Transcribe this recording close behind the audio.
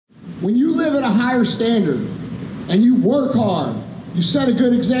When you live at a higher standard and you work hard, you set a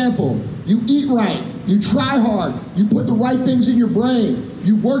good example, you eat right, you try hard, you put the right things in your brain,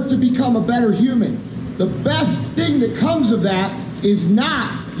 you work to become a better human, the best thing that comes of that is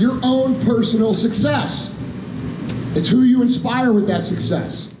not your own personal success. It's who you inspire with that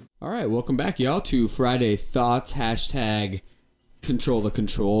success. All right, welcome back, y'all, to Friday Thoughts, hashtag Control the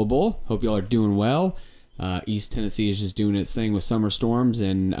Controllable. Hope y'all are doing well. East Tennessee is just doing its thing with summer storms,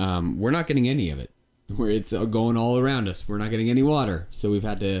 and we're not getting any of it. It's going all around us. We're not getting any water, so we've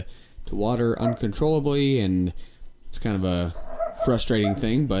had to water uncontrollably, and it's kind of a frustrating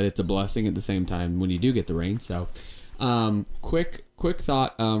thing, but it's a blessing at the same time when you do get the rain. So quick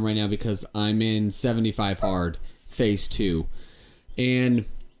thought right now, because I'm in 75 hard phase 2, and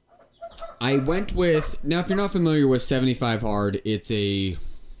I went with, now if you're not familiar with 75 hard, it's a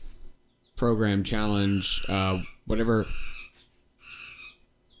program challenge, whatever.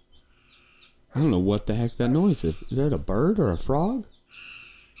 I don't know what the heck that noise is. Is that a bird or a frog?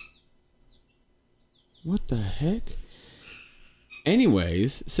 What the heck?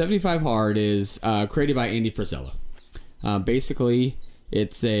 Anyways, 75 hard is created by Andy Frisella. Basically,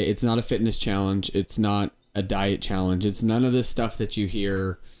 it's not a fitness challenge. It's not a diet challenge. It's none of this stuff that you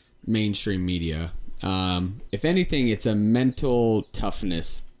hear mainstream media. If anything, it's a mental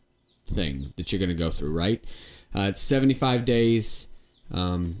toughness thing that you're going to go through, right? It's 75 days.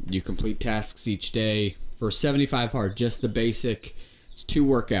 You complete tasks each day. For 75 hard, just the basic, it's 2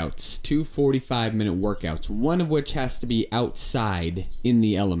 workouts, 2 45-minute workouts, one of which has to be outside in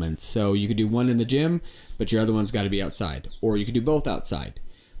the elements. So you could do one in the gym, but your other one's got to be outside. Or you could do both outside.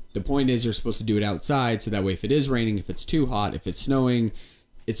 The point is you're supposed to do it outside, so that way if it is raining, if it's too hot, if it's snowing,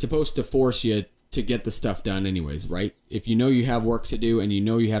 it's supposed to force you to get the stuff done anyways, right? If you know you have work to do and you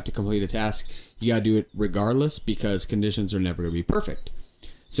know you have to complete a task, you gotta do it regardless, because conditions are never gonna be perfect.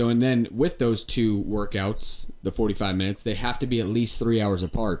 So, and then with those 2 workouts, the 45 minutes, they have to be at least 3 hours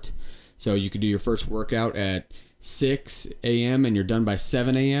apart. So you could do your first workout at 6 a.m. and you're done by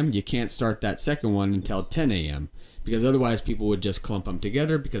 7 a.m. You can't start that second one until 10 a.m. because otherwise people would just clump them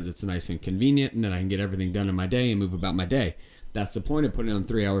together because it's nice and convenient, and then I can get everything done in my day and move about my day. That's the point of putting them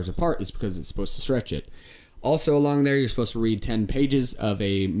 3 hours apart, is because it's supposed to stretch it. Also along there, you're supposed to read 10 pages of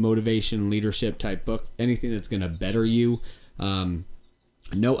a motivation leadership type book, anything that's going to better you.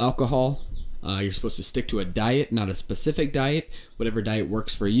 No alcohol. You're supposed to stick to a diet, not a specific diet. Whatever diet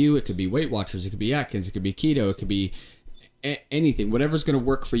works for you. It could be Weight Watchers, it could be Atkins, it could be keto, it could be anything, whatever's going to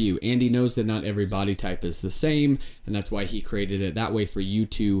work for you. Andy knows that not every body type is the same, and that's why he created it that way, for you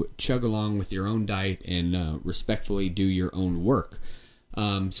to chug along with your own diet and respectfully do your own work.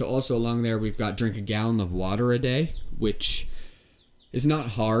 So also along there, we've got drink a gallon of water a day, which is not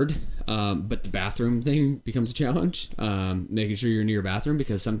hard, but the bathroom thing becomes a challenge. Making sure you're near your bathroom,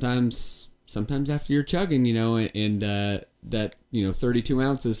 because sometimes after you're chugging, and that 32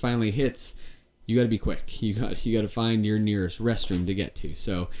 ounces finally hits, you got to be quick. You got to find your nearest restroom to get to.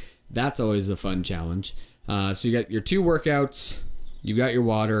 So that's always a fun challenge. So you got your 2 workouts, you've got your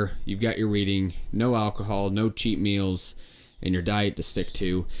water, you've got your reading, no alcohol, no cheat meals, and your diet to stick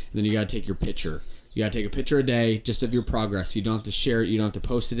to. And then you got to take your picture. You got to take a picture a day just of your progress. You don't have to share it. You don't have to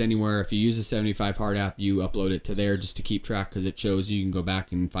post it anywhere. If you use a 75 hard app, you upload it to there just to keep track, because it shows you can go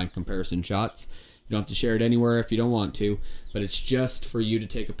back and find comparison shots. You don't have to share it anywhere if you don't want to, but it's just for you to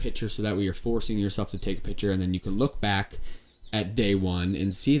take a picture, so that way you're forcing yourself to take a picture, and then you can look back at day 1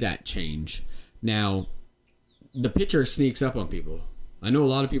 and see that change. Now, the picture sneaks up on people. I know a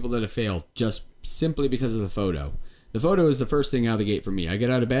lot of people that have failed just simply because of the photo. The photo is the first thing out of the gate for me. I get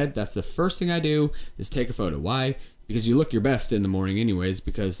out of bed, that's the first thing I do, is take a photo. Why? Because you look your best in the morning anyways,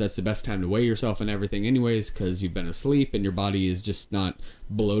 because that's the best time to weigh yourself and everything anyways, because you've been asleep and your body is just not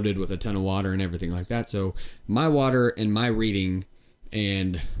bloated with a ton of water and everything like that. So my water and my reading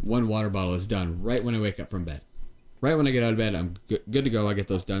and 1 water bottle is done right when I wake up from bed. Right when I get out of bed, I'm good to go. I get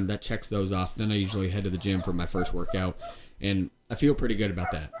those done. That checks those off. Then I usually head to the gym for my first workout, and I feel pretty good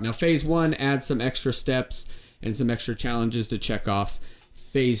about that. Now, phase 1 adds some extra steps and some extra challenges to check off.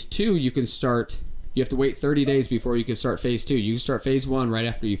 Phase 2, you can start. You have to wait 30 days before you can start phase 2. You can start phase 1 right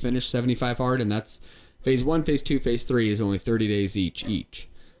after you finish 75 hard, and that's phase 1, phase 2, phase 3 is only 30 days each.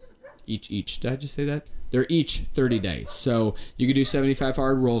 Did I just say that? They're each 30 days. So you could do 75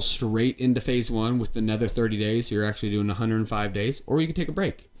 hard, roll straight into phase 1 with another 30 days. So you're actually doing 105 days, or you can take a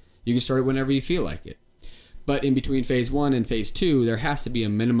break. You can start it whenever you feel like it. But in between phase 1 and phase 2, there has to be a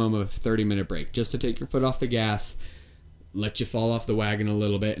minimum of a 30-minute break, just to take your foot off the gas, let you fall off the wagon a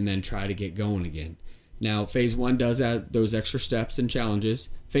little bit, and then try to get going again. Now, phase 1 does add those extra steps and challenges.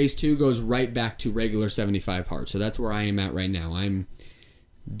 Phase 2 goes right back to regular 75 hard. So that's where I am at right now. I'm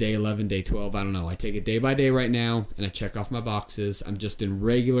day 11, day 12, I don't know. I take it day by day right now, and I check off my boxes. I'm just in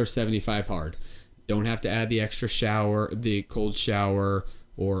regular 75 hard. Don't have to add the extra shower, the cold shower,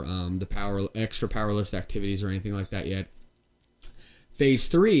 or the extra powerless activities or anything like that yet. Phase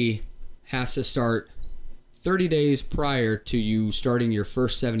 3 has to start 30 days prior to you starting your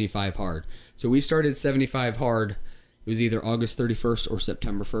first 75 hard. So we started 75 hard. It was either August 31st or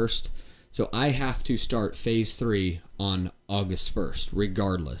September 1st. So I have to start phase 3 on August 1st,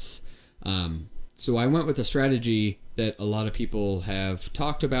 regardless. So I went with a strategy that a lot of people have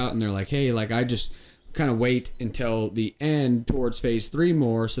talked about, and they're like, hey, like I just kind of wait until the end towards phase 3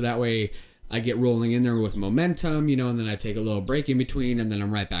 more, so that way I get rolling in there with momentum, you know, and then I take a little break in between, and then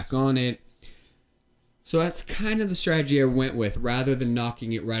I'm right back on it. So that's kind of the strategy I went with, rather than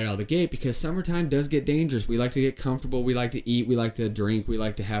knocking it right out of the gate, because summertime does get dangerous. We like to get comfortable, we like to eat, we like to drink, we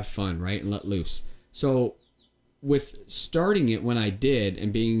like to have fun, right, and let loose. So with starting it when I did,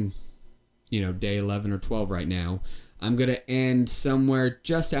 and being, you know, day 11 or 12 right now, I'm going to end somewhere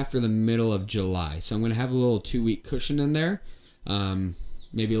just after the middle of July. So I'm going to have a little 2-week cushion in there,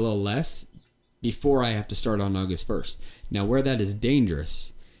 maybe a little less, before I have to start on August 1st. Now, where that is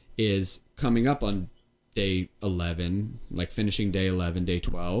dangerous is coming up on day 11, like finishing day 11, day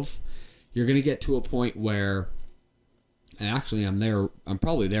 12. You're going to get to a point where, and actually I'm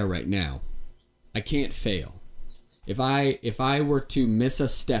probably there right now. I can't fail. If I were to miss a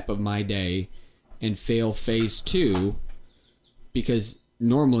step of my day and fail phase 2, because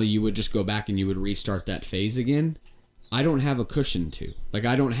normally you would just go back and you would restart that phase again, I don't have a cushion to. Like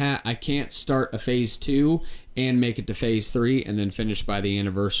I can't start a phase 2 and make it to phase 3 and then finish by the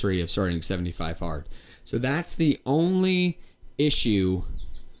anniversary of starting 75 hard. So that's the only issue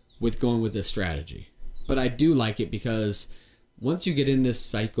with going with this strategy. But I do like it, because once you get in this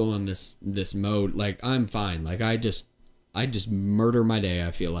cycle and this mode, like I'm fine. Like I just murder my day.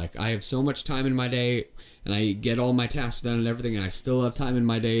 I feel like I have so much time in my day, and I get all my tasks done and everything, and I still have time in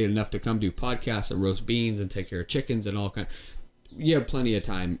my day enough to come do podcasts and roast beans and take care of chickens and all kind. You have plenty of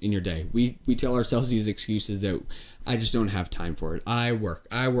time in your day. We tell ourselves these excuses that I just don't have time for it. I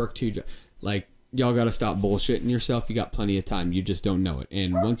work too. Like, y'all got to stop bullshitting yourself. You got plenty of time. You just don't know it.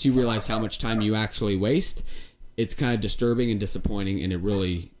 And once you realize how much time you actually waste, it's kind of disturbing and disappointing, and it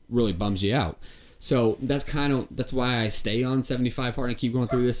really, really bums you out. So that's why I stay on 75 hard and keep going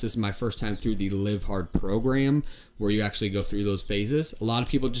through this. This is my first time through the Live Hard program, where you actually go through those phases. A lot of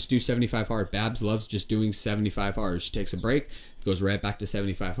people just do 75 hard. Babs loves just doing 75 hard. She takes a break, goes right back to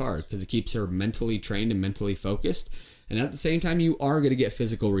 75 hard, because it keeps her mentally trained and mentally focused. And at the same time, you are going to get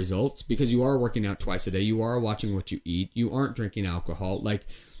physical results, because you are working out twice a day. You are watching what you eat. You aren't drinking alcohol. Like,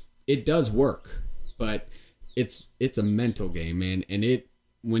 it does work, but it's a mental game, man. And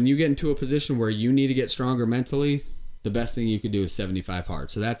when you get into a position where you need to get stronger mentally, the best thing you could do is 75 hard.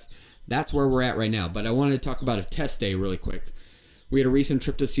 So that's where we're at right now. But I wanted to talk about a test day really quick. We had a recent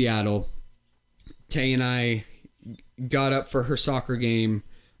trip to Seattle. Tay and I got up for her soccer game.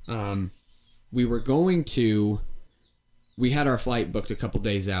 We had our flight booked a couple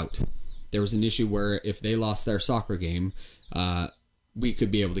days out. There was an issue where if they lost their soccer game, we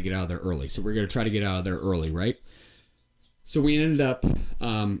could be able to get out of there early. So we're going to try to get out of there early, right? So we ended up,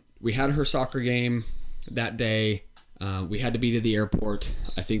 we had her soccer game that day. We had to be to the airport.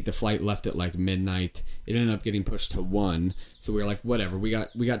 I think the flight left at like midnight. It ended up getting pushed to 1. So we were like, whatever, we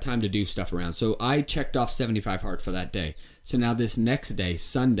got time to do stuff around. So I checked off 75 hard for that day. So now this next day,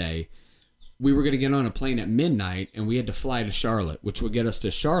 Sunday, we were going to get on a plane at midnight, and we had to fly to Charlotte, which would get us to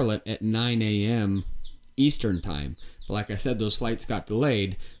Charlotte at 9 a.m. Eastern time. But like I said, those flights got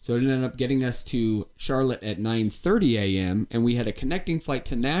delayed, so it ended up getting us to Charlotte at 9:30 a.m., and we had a connecting flight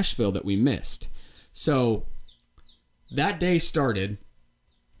to Nashville that we missed. So that day started,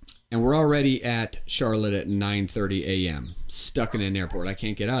 and we're already at Charlotte at 9:30 a.m., stuck in an airport. I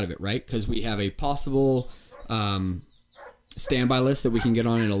can't get out of it, right? Because we have a possible standby list that we can get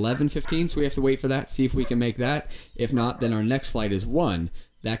on at 11:15, so we have to wait for that, see if we can make that. If not, then our next flight is 1.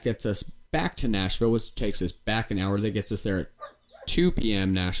 That gets us back to Nashville, which takes us back an hour. That gets us there at 2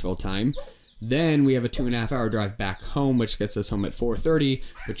 p.m. Nashville time. Then we have a 2.5-hour drive back home, which gets us home at 4:30,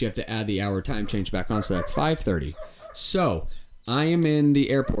 but you have to add the hour time change back on, so that's 5:30. So I am in the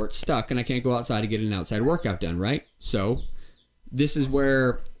airport stuck, and I can't go outside to get an outside workout done, right? So this is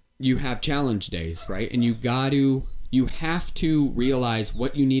where you have challenge days, right? And you have to realize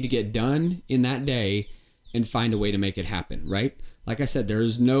what you need to get done in that day and find a way to make it happen, right? Like I said,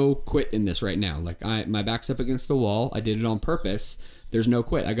 there's no quit in this right now. Like my back's up against the wall. I did it on purpose. There's no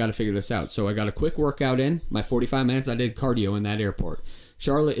quit. I got to figure this out. So I got a quick workout in. My 45 minutes, I did cardio in that airport.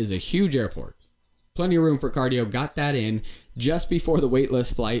 Charlotte is a huge airport. plenty of room for cardio. Got that in just before the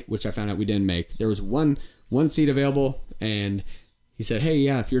weightless flight, which I found out we didn't make. There was one seat available, and he said, hey,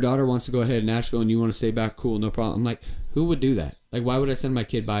 yeah, if your daughter wants to go ahead to Nashville and you want to stay back, cool, no problem. I'm like, who would do that? Like, why would I send my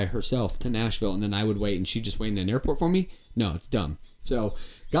kid by herself to Nashville and then I would wait and she'd just wait in an airport for me? No, it's dumb. So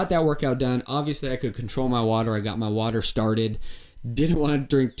got that workout done. Obviously, I could control my water. I got my water started. Didn't want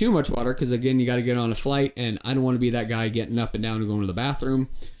to drink too much water because, again, you got to get on a flight, and I don't want to be that guy getting up and down and going to the bathroom.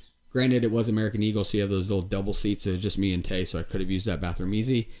 Granted, it was American Eagle, so you have those little double seats. So it was just me and Tay, so I could have used that bathroom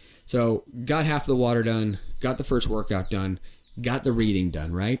easy. So got half the water done, got the first workout done, got the reading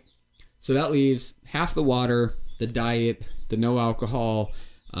done, right? So that leaves half the water, the diet, the no alcohol,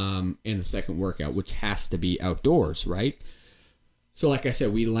 and the second workout, which has to be outdoors, right? So like I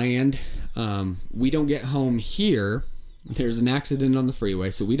said, we land. We don't get home here. There's an accident on the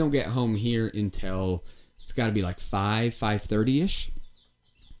freeway, so we don't get home here until it's got to be like 5:30-ish.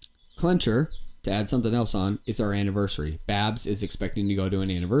 Clincher, to add something else on, it's our anniversary. Babs is expecting to go to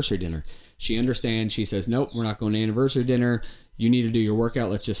an anniversary dinner. She understands. She says, nope, we're not going to anniversary dinner. You need to do your workout.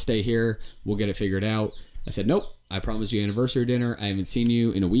 Let's just stay here. We'll get it figured out. I said, nope, I promised you anniversary dinner. I haven't seen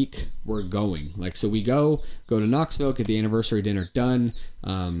you in a week. We're going. Like, so we go to Knoxville, get the anniversary dinner done.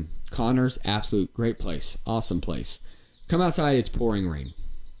 Connor's, absolute great place. Awesome place. Come outside, it's pouring rain.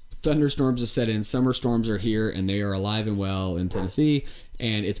 Thunderstorms have set in. Summer storms are here, and they are alive and well in Tennessee,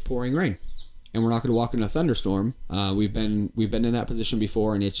 and it's pouring rain. And we're not going to walk in a thunderstorm. We've been in that position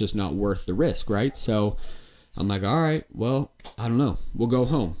before, and it's just not worth the risk, right? So I'm like, all right, well, I don't know. We'll go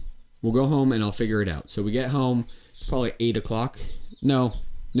home. We'll go home, and I'll figure it out. So we get home. It's probably 8 o'clock. No,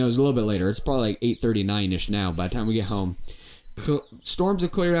 it's a little bit later. It's probably like 8:39-ish now by the time we get home. Storms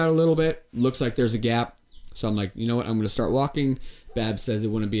have cleared out a little bit. Looks like there's a gap. So I'm like, you know what? I'm going to start walking. Babs says it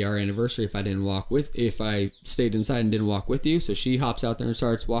wouldn't be our anniversary if I stayed inside and didn't walk with you. So she hops out there and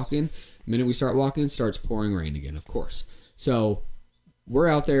starts walking. The minute we start walking, it starts pouring rain again, of course. So we're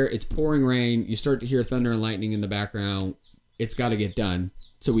out there. It's pouring rain. You start to hear thunder and lightning in the background. It's got to get done.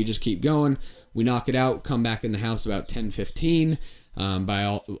 So we just keep going. We knock it out, come back in the house about 10:15.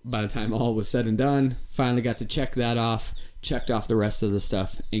 By the time all was said and done, finally got to check that off, checked off the rest of the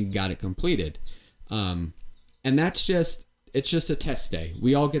stuff, and got it completed. And it's just a test day.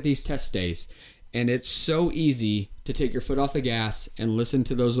 We all get these test days, and it's so easy to take your foot off the gas and listen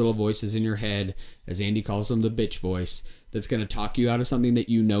to those little voices in your head, as Andy calls them, the bitch voice, that's going to talk you out of something that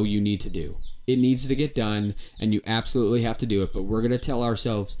you know you need to do. It needs to get done, and you absolutely have to do it, but we're going to tell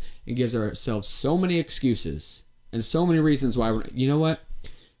ourselves and give ourselves so many excuses and so many reasons why you know what?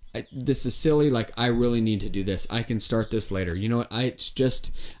 This is silly. Like, I really need to do this. I can start this later. You know what? I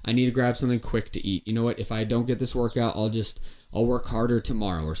need to grab something quick to eat. You know what? If I don't get this workout, I'll work harder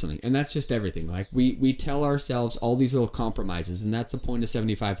tomorrow or something. And that's just everything. Like, we tell ourselves all these little compromises, and that's the point of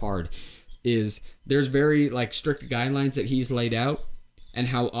 75 Hard, is there's very like strict guidelines that he's laid out, and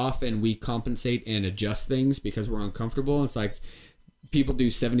how often we compensate and adjust things because we're uncomfortable. It's like, people do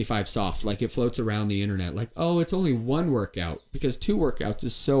 75 soft, like it floats around the internet, like, oh, it's only one workout because 2 workouts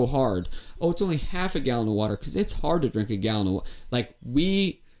is so hard. Oh, it's only half a gallon of water because it's hard to drink a gallon of water. Like,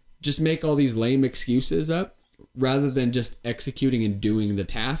 we just make all these lame excuses up rather than just executing and doing the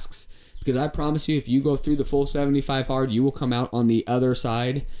tasks. Because I promise you, if you go through the full 75 Hard, you will come out on the other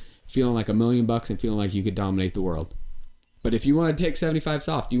side feeling like $1 million and feeling like you could dominate the world. But if you want to take 75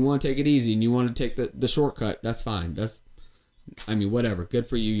 soft, you want to take it easy, and you want to take the shortcut, that's fine. Whatever. Good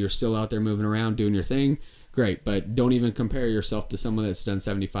for you. You're still out there moving around, doing your thing. Great. But don't even compare yourself to someone that's done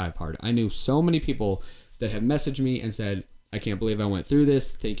 75 Hard. I knew so many people that have messaged me and said, I can't believe I went through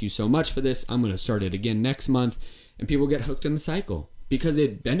this. Thank you so much for this. I'm going to start it again next month. And people get hooked in the cycle because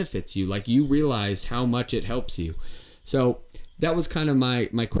it benefits you. Like, you realize how much it helps you. So that was kind of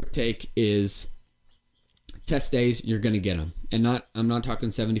my quick take is, test days, you're going to get them. And I'm not talking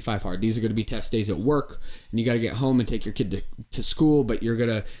 75 Hard. These are going to be test days at work, and you got to get home and take your kid to school, but you're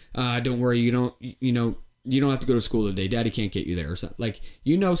going to, don't worry, you don't have to go to school today. Daddy can't get you there or something. Like,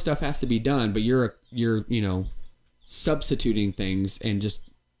 stuff has to be done, but you're substituting things and just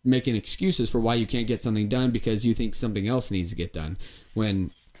making excuses for why you can't get something done because you think something else needs to get done.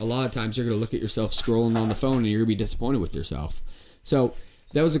 When a lot of times you're going to look at yourself scrolling on the phone and you're going to be disappointed with yourself. So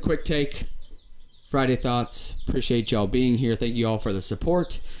that was a quick take. Friday thoughts. Appreciate y'all being here. Thank you all for the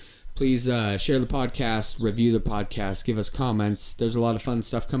support. Please share the podcast, review the podcast, give us comments. There's a lot of fun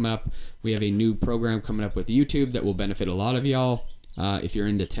stuff coming up. We have a new program coming up with YouTube that will benefit a lot of y'all. If you're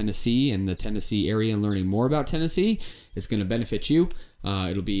into Tennessee and the Tennessee area and learning more about Tennessee, it's going to benefit you.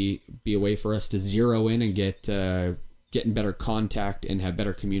 It'll be a way for us to zero in and get in better contact and have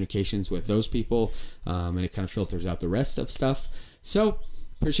better communications with those people. And it kind of filters out the rest of stuff. So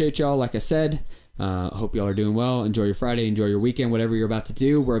appreciate y'all. Like I said, Hope y'all are doing well. Enjoy your Friday. Enjoy your weekend, whatever you're about to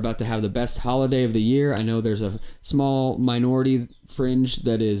do. We're about to have the best holiday of the year. I know there's a small minority fringe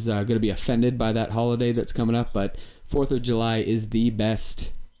that is going to be offended by that holiday that's coming up, but 4th of July is the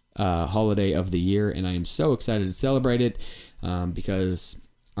best holiday of the year, and I am so excited to celebrate it because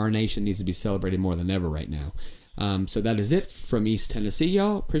our nation needs to be celebrated more than ever right now. So that is it from East Tennessee,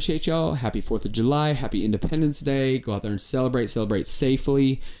 y'all. Appreciate y'all. Happy 4th of July. Happy Independence Day. Go out there and celebrate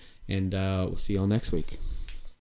safely. And we'll see y'all next week.